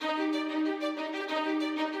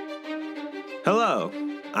Hello,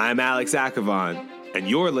 I'm Alex Akavon, and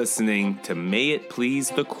you're listening to May It Please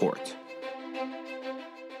the Court.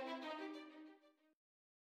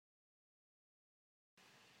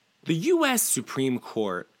 The U.S. Supreme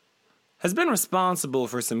Court has been responsible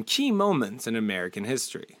for some key moments in American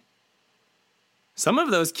history. Some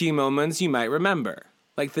of those key moments you might remember,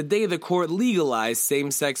 like the day the court legalized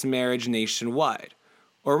same-sex marriage nationwide,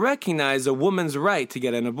 or recognized a woman's right to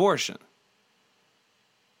get an abortion.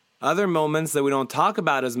 Other moments that we don't talk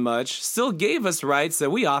about as much still gave us rights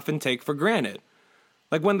that we often take for granted,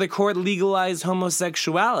 like when the court legalized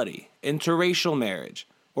homosexuality, interracial marriage,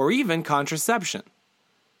 or even contraception.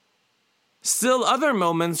 Still, other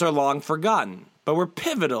moments are long forgotten, but were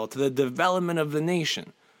pivotal to the development of the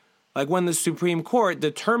nation, like when the Supreme Court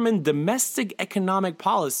determined domestic economic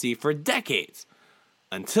policy for decades,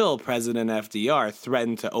 until President FDR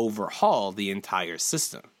threatened to overhaul the entire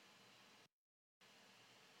system.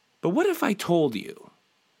 But what if I told you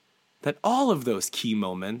that all of those key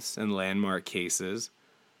moments and landmark cases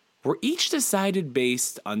were each decided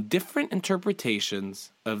based on different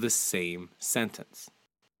interpretations of the same sentence?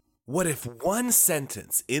 What if one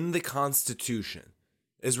sentence in the Constitution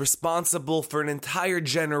is responsible for an entire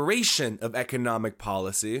generation of economic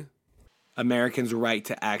policy? Americans' right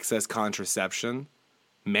to access contraception,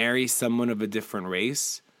 marry someone of a different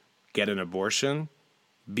race, get an abortion,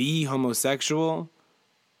 be homosexual,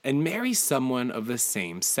 and marry someone of the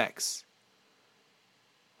same sex.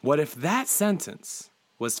 What if that sentence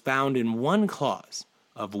was found in one clause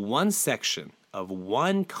of one section of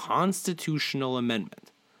one constitutional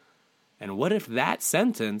amendment? And what if that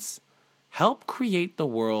sentence helped create the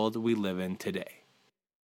world we live in today?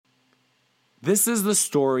 This is the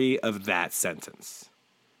story of that sentence.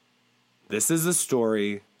 This is the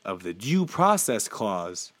story of the Due Process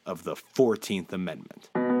Clause of the 14th Amendment.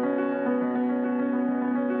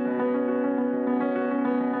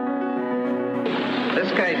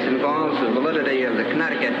 This case involves the validity of the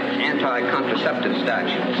Connecticut anti-contraceptive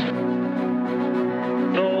statutes.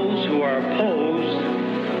 Those who are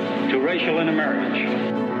opposed to racial intermarriage.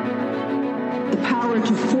 The power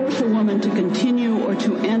to force a woman to continue or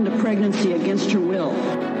to end a pregnancy against her will.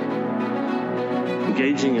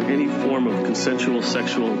 Engaging in any form of consensual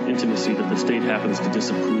sexual intimacy that the state happens to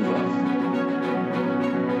disapprove of.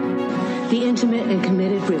 The intimate and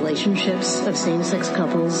committed relationships of same-sex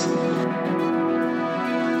couples.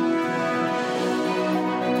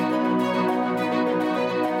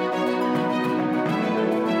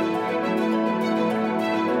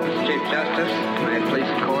 Chief Justice, may it please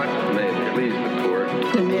the court. May it please the court.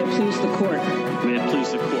 And may it please the court. May it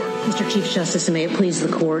please the court. Mr. Chief Justice, and may it please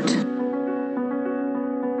the court.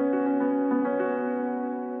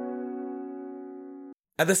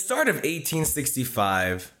 At the start of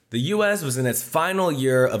 1865, the U.S. was in its final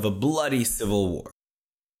year of a bloody civil war.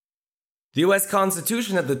 The U.S.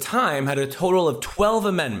 Constitution at the time had a total of 12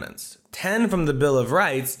 amendments, 10 from the Bill of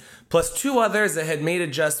Rights, plus 2 others that had made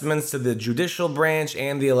adjustments to the judicial branch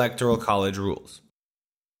and the Electoral College rules.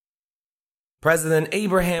 President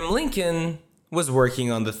Abraham Lincoln was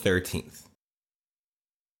working on the 13th.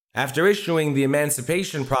 After issuing the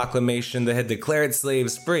Emancipation Proclamation that had declared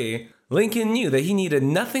slaves free, Lincoln knew that he needed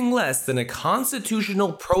nothing less than a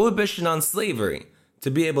constitutional prohibition on slavery to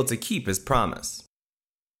be able to keep his promise.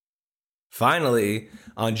 Finally,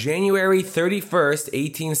 on January 31st,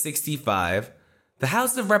 1865, the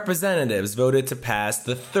House of Representatives voted to pass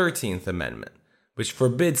the 13th Amendment, which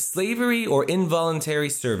forbids slavery or involuntary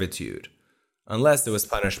servitude, unless it was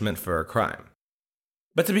punishment for a crime.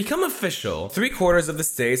 But to become official, 3/4 of the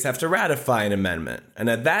states have to ratify an amendment, and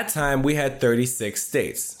at that time we had 36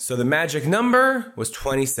 states, so the magic number was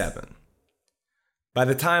 27. By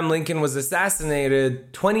the time Lincoln was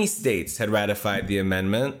assassinated, 20 states had ratified the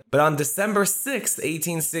amendment, but on December 6,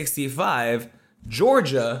 1865,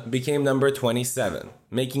 Georgia became number 27,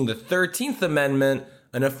 making the 13th Amendment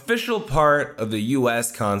an official part of the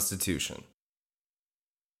U.S. Constitution.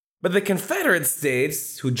 But the Confederate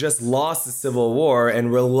States, who just lost the Civil War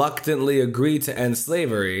and reluctantly agreed to end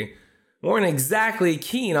slavery, weren't exactly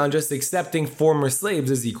keen on just accepting former slaves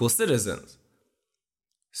as equal citizens.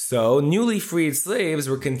 So, newly freed slaves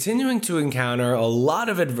were continuing to encounter a lot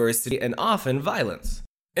of adversity and often violence.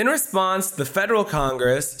 In response, the federal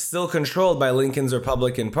Congress, still controlled by Lincoln's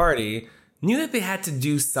Republican Party, knew that they had to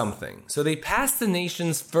do something, so they passed the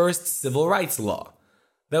nation's first civil rights law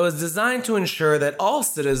that was designed to ensure that all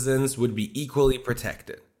citizens would be equally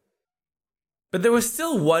protected. But there was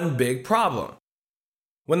still one big problem.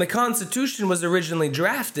 When the Constitution was originally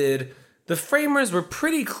drafted, the framers were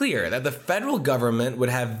pretty clear that the federal government would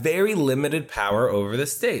have very limited power over the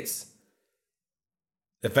states.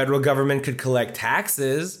 The federal government could collect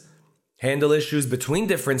taxes, handle issues between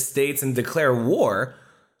different states, and declare war.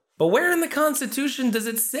 But where in the Constitution does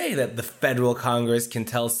it say that the federal Congress can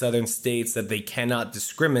tell southern states that they cannot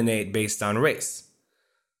discriminate based on race?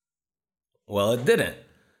 Well, it didn't.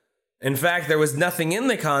 In fact, there was nothing in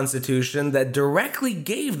the Constitution that directly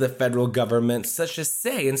gave the federal government such a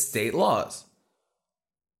say in state laws.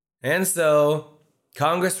 And so,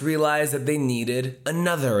 Congress realized that they needed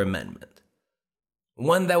another amendment.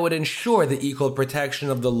 One that would ensure the equal protection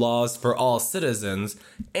of the laws for all citizens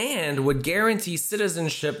and would guarantee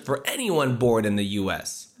citizenship for anyone born in the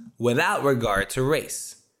U.S., without regard to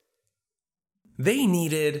race. They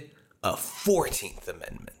needed a 14th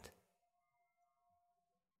Amendment.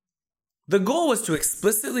 The goal was to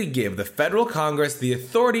explicitly give the federal Congress the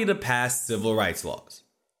authority to pass civil rights laws.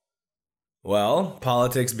 Well,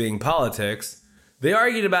 politics being politics, they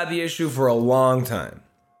argued about the issue for a long time.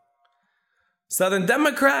 Southern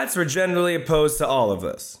Democrats were generally opposed to all of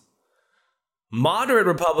this. Moderate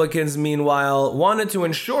Republicans, meanwhile, wanted to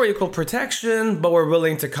ensure equal protection, but were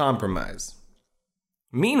willing to compromise.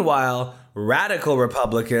 Meanwhile, radical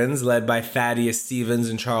Republicans, led by Thaddeus Stevens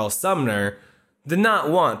and Charles Sumner, did not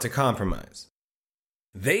want to compromise.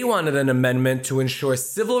 They wanted an amendment to ensure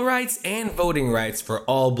civil rights and voting rights for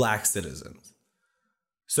all black citizens.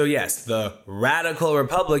 So yes, the radical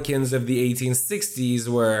Republicans of the 1860s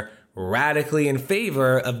were radically in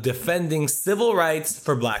favor of defending civil rights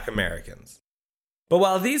for black Americans. But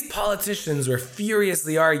while these politicians were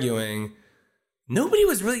furiously arguing, nobody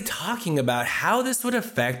was really talking about how this would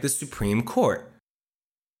affect the Supreme Court.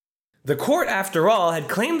 The court, after all, had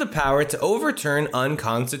claimed the power to overturn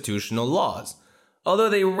unconstitutional laws, although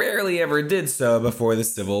they rarely ever did so before the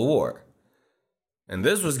Civil War. And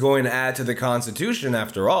this was going to add to the Constitution,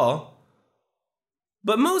 after all.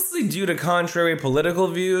 But mostly due to contrary political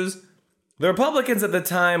views, the Republicans at the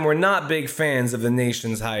time were not big fans of the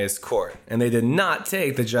nation's highest court, and they did not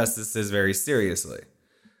take the justices very seriously.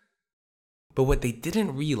 But what they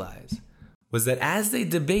didn't realize was that as they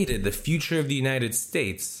debated the future of the United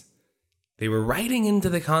States, they were writing into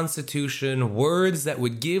the Constitution words that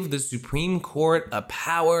would give the Supreme Court a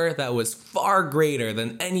power that was far greater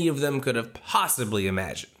than any of them could have possibly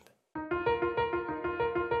imagined.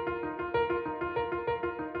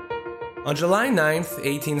 On July 9th,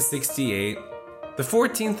 1868, the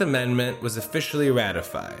 14th Amendment was officially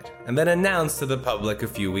ratified and then announced to the public a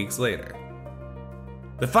few weeks later.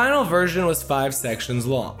 The final version was 5 sections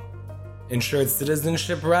long, ensured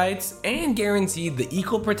citizenship rights, and guaranteed the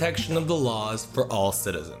equal protection of the laws for all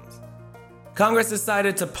citizens. Congress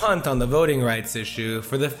decided to punt on the voting rights issue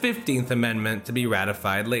for the 15th Amendment to be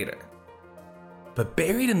ratified later. But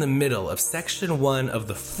buried in the middle of Section 1 of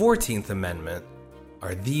the 14th Amendment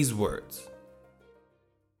are these words: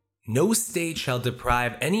 "No state shall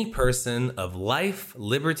deprive any person of life,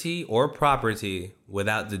 liberty, or property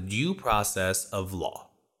without the due process of law."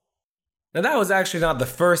 Now, that was actually not the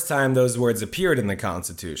first time those words appeared in the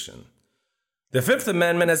Constitution. The Fifth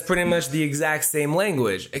Amendment has pretty much the exact same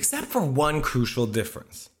language, except for one crucial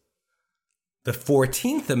difference. The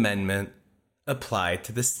 14th Amendment applied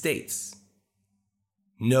to the states.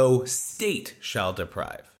 No state shall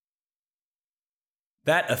deprive.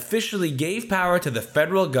 That officially gave power to the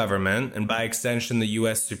federal government, and by extension the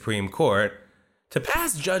U.S. Supreme Court, to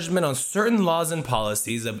pass judgment on certain laws and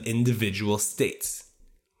policies of individual states.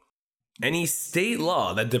 Any state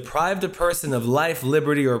law that deprived a person of life,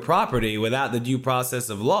 liberty, or property without the due process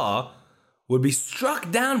of law would be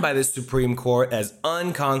struck down by the Supreme Court as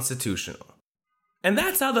unconstitutional. And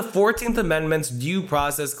that's how the 14th Amendment's Due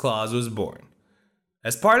Process Clause was born,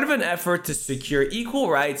 as part of an effort to secure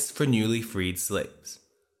equal rights for newly freed slaves.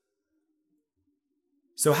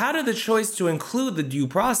 So how did the choice to include the Due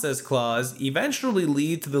Process Clause eventually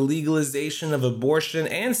lead to the legalization of abortion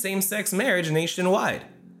and same-sex marriage nationwide?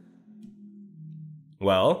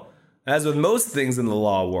 Well, as with most things in the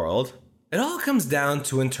law world, it all comes down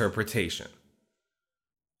to interpretation.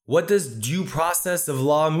 What does due process of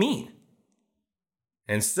law mean?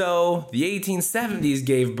 And so, the 1870s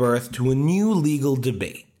gave birth to a new legal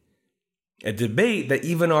debate. A debate that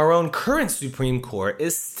even our own current Supreme Court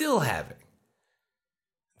is still having.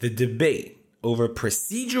 The debate over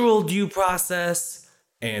procedural due process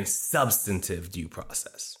and substantive due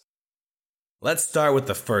process. Let's start with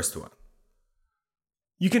the first one.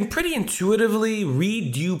 You can pretty intuitively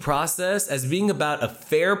read due process as being about a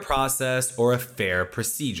fair process or a fair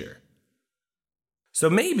procedure. So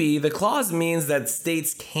maybe the clause means that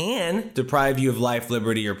states can deprive you of life,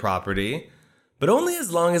 liberty, or property, but only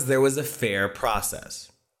as long as there was a fair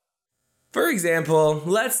process. For example,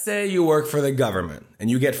 let's say you work for the government and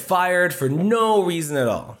you get fired for no reason at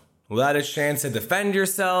all, without a chance to defend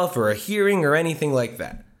yourself or a hearing or anything like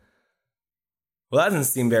that. Well, that doesn't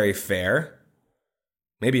seem very fair.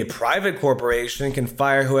 Maybe a private corporation can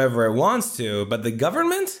fire whoever it wants to, but the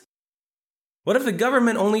government? What if the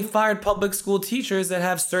government only fired public school teachers that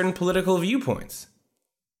have certain political viewpoints?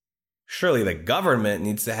 Surely the government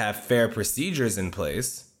needs to have fair procedures in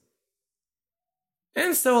place.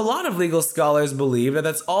 And so a lot of legal scholars believe that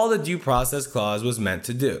that's all the Due Process Clause was meant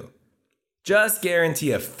to do. Just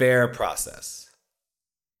guarantee a fair process.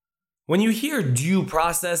 When you hear due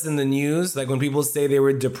process in the news, like when people say they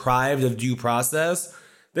were deprived of due process,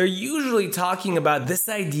 they're usually talking about this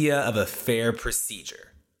idea of a fair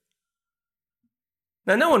procedure.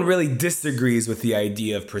 Now, no one really disagrees with the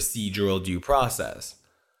idea of procedural due process.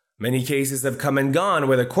 Many cases have come and gone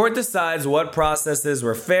where the court decides what processes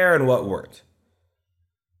were fair and what weren't.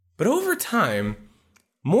 But over time,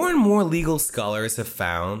 more and more legal scholars have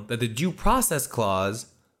found that the Due Process Clause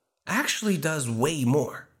actually does way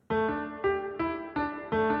more.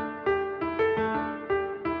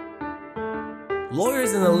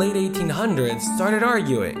 Lawyers in the late 1800s started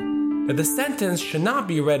arguing that the sentence should not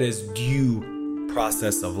be read as due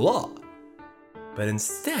process of law, but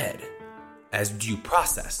instead as due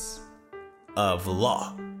process of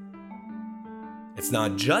law. It's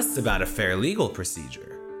not just about a fair legal procedure.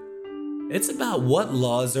 It's about what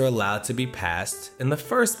laws are allowed to be passed in the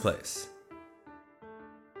first place.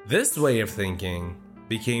 This way of thinking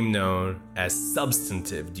became known as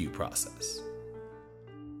substantive due process.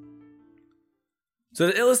 So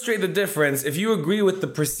to illustrate the difference, if you agree with the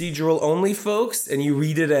procedural only folks and you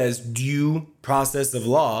read it as due process of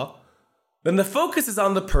law, then the focus is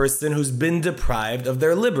on the person who's been deprived of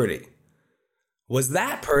their liberty. Was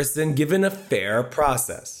that person given a fair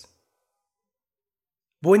process?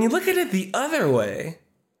 But when you look at it the other way,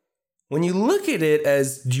 when you look at it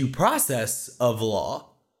as due process of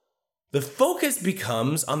law, the focus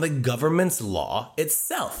becomes on the government's law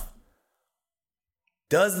itself.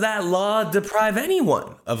 Does that law deprive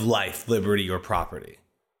anyone of life, liberty, or property?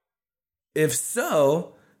 If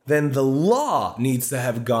so, then the law needs to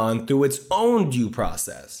have gone through its own due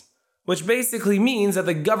process, which basically means that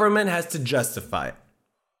the government has to justify it.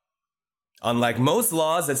 Unlike most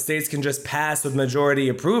laws that states can just pass with majority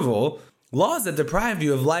approval, laws that deprive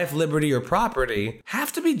you of life, liberty, or property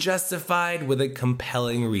have to be justified with a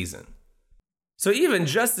compelling reason. So even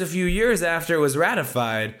just a few years after it was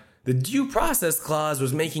ratified, the Due Process Clause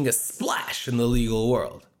was making a splash in the legal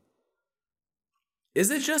world.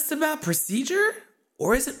 Is it just about procedure,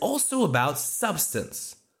 or is it also about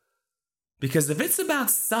substance? Because if it's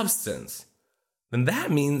about substance, then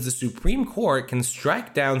that means the Supreme Court can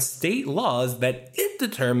strike down state laws that it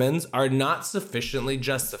determines are not sufficiently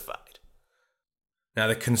justified. Now,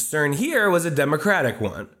 the concern here was a democratic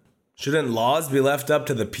one. Shouldn't laws be left up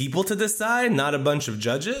to the people to decide, not a bunch of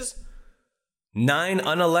judges? 9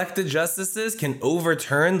 unelected justices can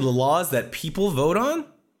overturn the laws that people vote on?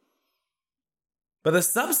 But the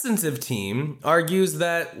substantive team argues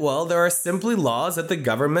that, well, there are simply laws that the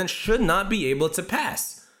government should not be able to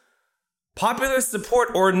pass. Popular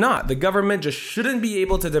support or not, the government just shouldn't be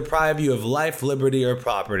able to deprive you of life, liberty, or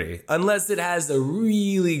property unless it has a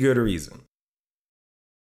really good reason.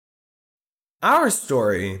 Our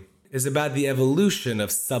story is about the evolution of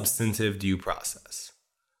substantive due process.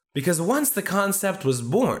 Because once the concept was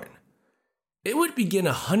born, it would begin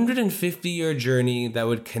a 150-year journey that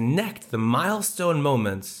would connect the milestone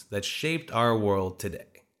moments that shaped our world today.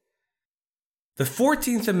 The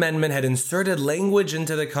 14th Amendment had inserted language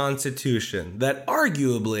into the Constitution that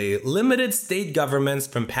arguably limited state governments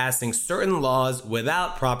from passing certain laws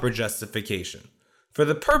without proper justification, for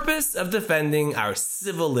the purpose of defending our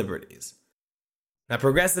civil liberties. Now,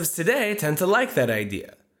 progressives today tend to like that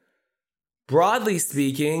idea. Broadly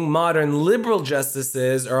speaking, modern liberal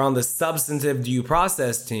justices are on the substantive due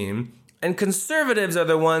process team, and conservatives are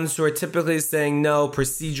the ones who are typically saying no,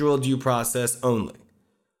 procedural due process only.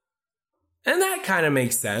 And that kind of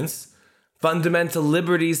makes sense. Fundamental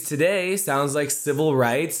liberties today sounds like civil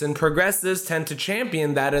rights, and progressives tend to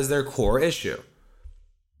champion that as their core issue.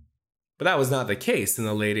 But that was not the case in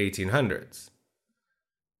the late 1800s.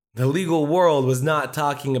 The legal world was not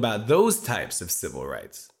talking about those types of civil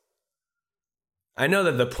rights. I know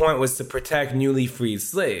that the point was to protect newly freed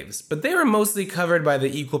slaves, but they were mostly covered by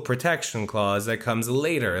the Equal Protection Clause that comes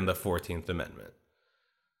later in the 14th Amendment.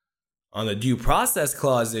 On the Due Process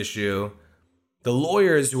Clause issue, the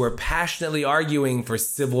lawyers who were passionately arguing for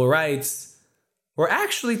civil rights were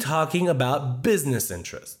actually talking about business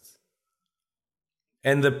interests.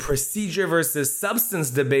 And the procedure versus substance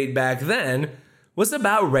debate back then was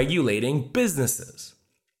about regulating businesses.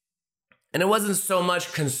 And it wasn't so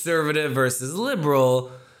much conservative versus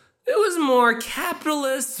liberal, it was more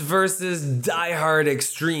capitalists versus diehard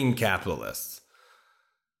extreme capitalists.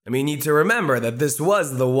 I mean, you need to remember that this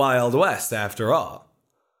was the Wild West after all.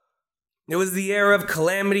 It was the era of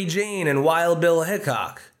Calamity Jane and Wild Bill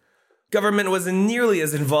Hickok. Government wasn't nearly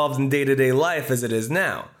as involved in day-to-day life as it is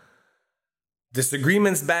now.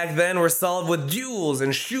 Disagreements back then were solved with duels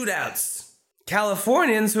and shootouts.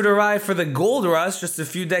 Californians who'd arrived for the gold rush just a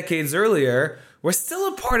few decades earlier were still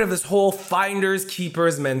a part of this whole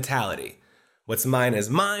finders-keepers mentality. What's mine is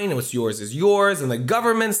mine, what's yours is yours, and the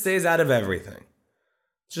government stays out of everything.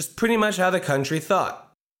 It's just pretty much how the country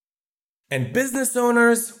thought. And business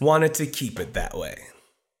owners wanted to keep it that way.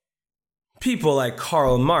 People like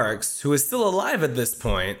Karl Marx, who is still alive at this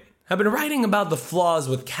point, have been writing about the flaws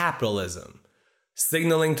with capitalism,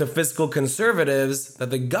 signaling to fiscal conservatives that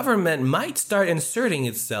the government might start inserting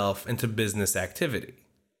itself into business activity.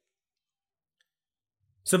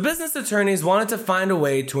 So business attorneys wanted to find a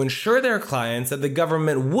way to ensure their clients that the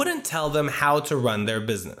government wouldn't tell them how to run their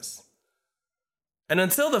business. And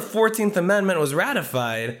until the 14th Amendment was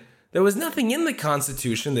ratified, there was nothing in the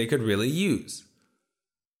Constitution they could really use.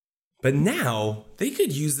 But now, they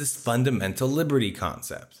could use this fundamental liberty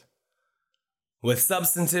concept. With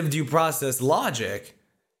substantive due process logic,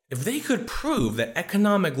 if they could prove that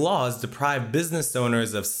economic laws deprive business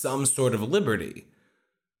owners of some sort of liberty,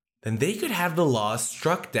 then they could have the laws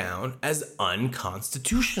struck down as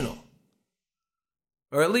unconstitutional.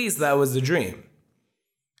 Or at least that was the dream.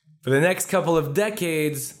 For the next couple of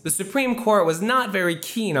decades, the Supreme Court was not very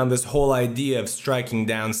keen on this whole idea of striking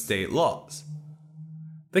down state laws.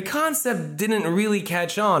 The concept didn't really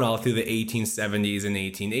catch on all through the 1870s and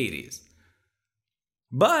 1880s.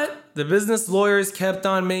 But the business lawyers kept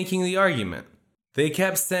on making the argument. They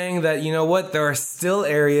kept saying that, you know what, there are still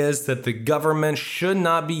areas that the government should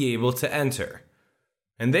not be able to enter.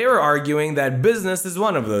 And they were arguing that business is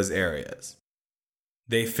one of those areas.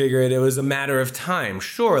 They figured it was a matter of time,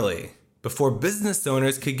 surely, before business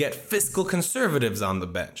owners could get fiscal conservatives on the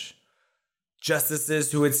bench.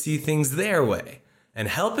 Justices who would see things their way and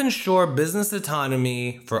help ensure business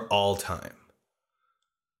autonomy for all time.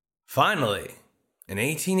 Finally, in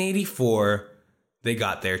 1884, they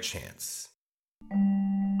got their chance.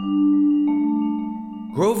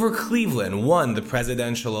 Grover Cleveland won the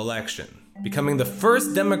presidential election, becoming the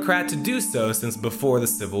first Democrat to do so since before the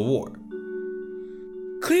Civil War.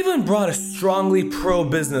 Cleveland brought a strongly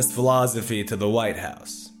pro-business philosophy to the White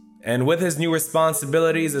House, and with his new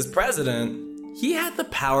responsibilities as president, he had the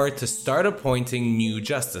power to start appointing new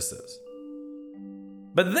justices.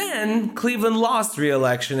 But then, Cleveland lost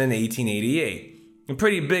re-election in 1888, a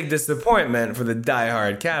pretty big disappointment for the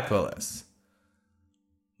die-hard capitalists.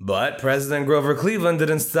 But President Grover Cleveland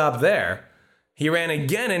didn't stop there. He ran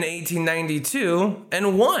again in 1892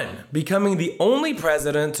 and won, becoming the only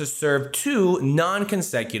president to serve 2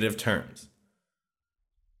 non-consecutive terms.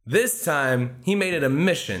 This time, he made it a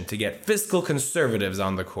mission to get fiscal conservatives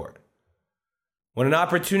on the court. When an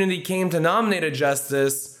opportunity came to nominate a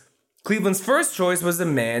justice, Cleveland's first choice was a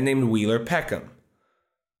man named Wheeler Peckham.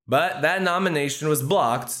 But that nomination was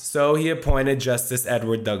blocked, so he appointed Justice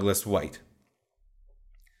Edward Douglas White.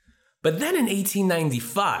 But then in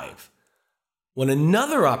 1895, when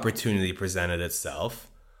another opportunity presented itself,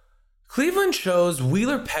 Cleveland chose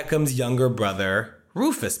Wheeler Peckham's younger brother,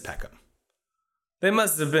 Rufus Peckham. They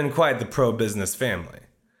must have been quite the pro-business family.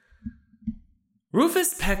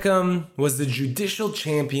 Rufus Peckham was the judicial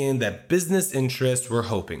champion that business interests were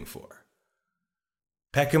hoping for.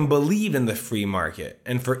 Peckham believed in the free market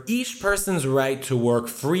and for each person's right to work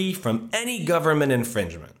free from any government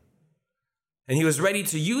infringement. And he was ready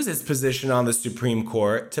to use his position on the Supreme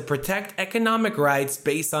Court to protect economic rights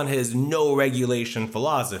based on his no-regulation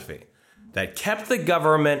philosophy that kept the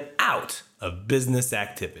government out of business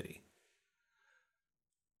activity.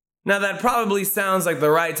 Now, that probably sounds like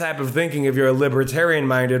the right type of thinking if you're a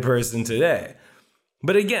libertarian-minded person today.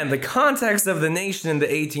 But again, the context of the nation in the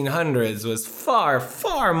 1800s was far,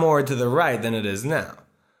 far more to the right than it is now.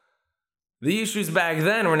 The issues back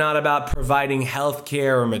then were not about providing health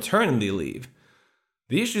care or maternity leave.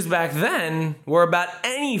 The issues back then were about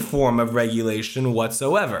any form of regulation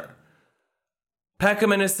whatsoever.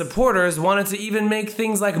 Peckham and his supporters wanted to even make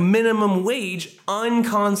things like minimum wage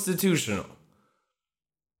unconstitutional.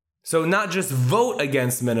 So not just vote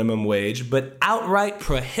against minimum wage, but outright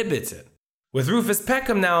prohibit it. With Rufus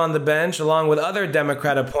Peckham now on the bench, along with other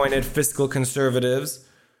Democrat-appointed fiscal conservatives,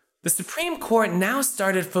 the Supreme Court now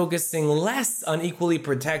started focusing less on equally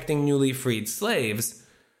protecting newly freed slaves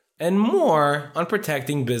and more on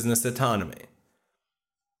protecting business autonomy.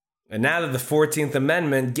 And now that the 14th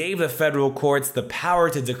Amendment gave the federal courts the power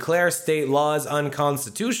to declare state laws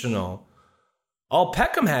unconstitutional, all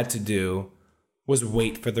Peckham had to do was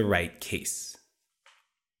wait for the right case.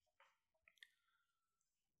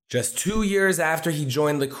 Just 2 years after he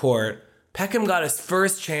joined the court, Peckham got his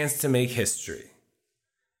first chance to make history.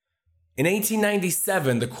 In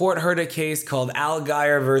 1897, the court heard a case called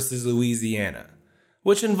Allgaier v. Louisiana,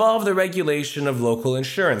 which involved the regulation of local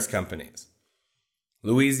insurance companies.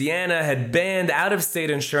 Louisiana had banned out-of-state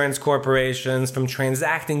insurance corporations from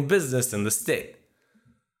transacting business in the state.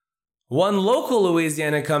 One local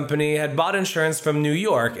Louisiana company had bought insurance from New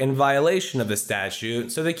York in violation of the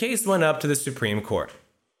statute, so the case went up to the Supreme Court.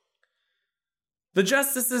 The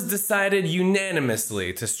justices decided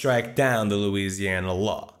unanimously to strike down the Louisiana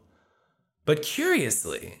law. But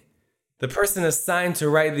curiously, the person assigned to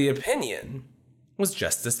write the opinion was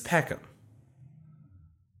Justice Peckham.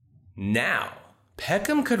 Now,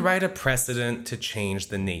 Peckham could write a precedent to change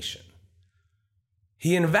the nation.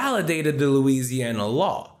 He invalidated the Louisiana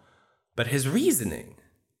law, but his reasoning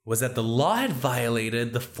was that the law had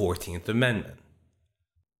violated the 14th Amendment.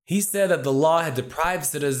 He said that the law had deprived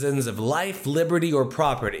citizens of life, liberty, or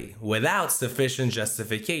property without sufficient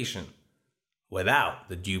justification, without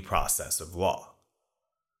the due process of law.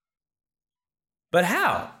 But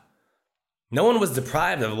how? No one was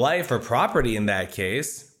deprived of life or property in that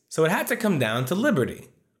case, so it had to come down to liberty.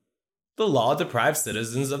 The law deprived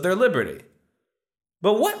citizens of their liberty.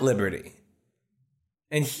 But what liberty?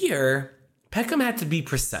 And here, Peckham had to be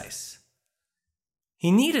precise.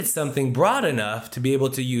 He needed something broad enough to be able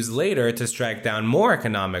to use later to strike down more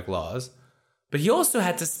economic laws, but he also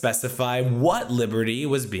had to specify what liberty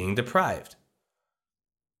was being deprived.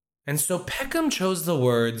 And so Peckham chose the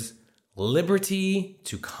words liberty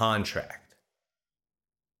to contract.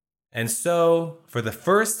 And so, for the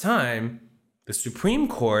first time, the Supreme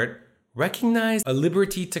Court recognized a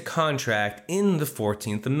liberty to contract in the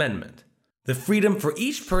 14th Amendment, the freedom for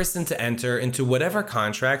each person to enter into whatever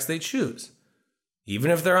contracts they choose,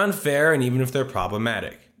 even if they're unfair and even if they're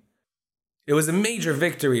problematic. It was a major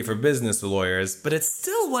victory for business lawyers, but it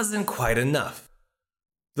still wasn't quite enough.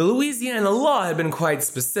 The Louisiana law had been quite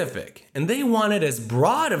specific, and they wanted as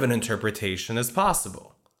broad of an interpretation as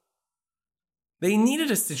possible. They needed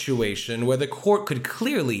a situation where the court could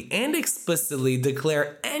clearly and explicitly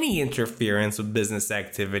declare any interference with business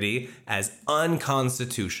activity as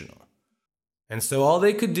unconstitutional. And so all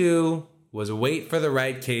they could do was wait for the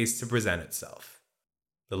right case to present itself.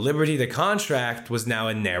 The liberty to contract was now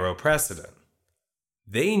a narrow precedent.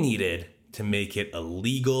 They needed to make it a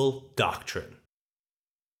legal doctrine.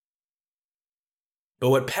 But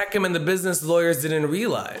what Peckham and the business lawyers didn't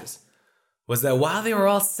realize was that while they were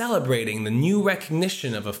all celebrating the new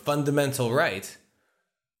recognition of a fundamental right,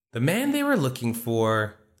 the man they were looking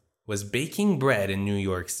for was baking bread in New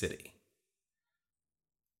York City.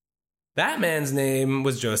 That man's name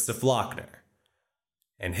was Joseph Lochner,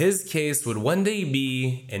 and his case would one day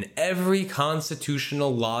be in every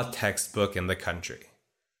constitutional law textbook in the country.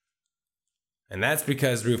 And that's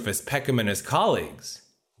because Rufus Peckham and his colleagues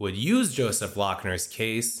would use Joseph Lochner's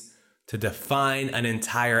case to define an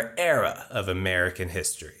entire era of American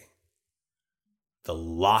history. The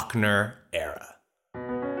Lochner era.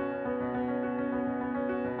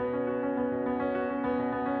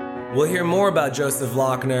 We'll hear more about Joseph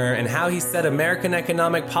Lochner and how he set American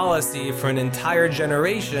economic policy for an entire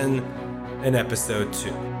generation in episode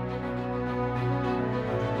 2.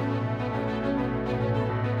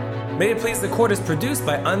 May It Please the Court is produced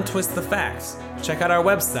by Untwist the Facts. Check out our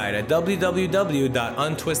website at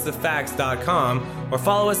www.untwistthefacts.com or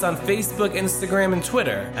follow us on Facebook, Instagram, and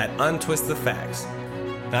Twitter at Untwist the Facts.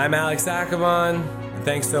 I'm Alex Akhavan, and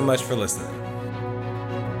thanks so much for listening.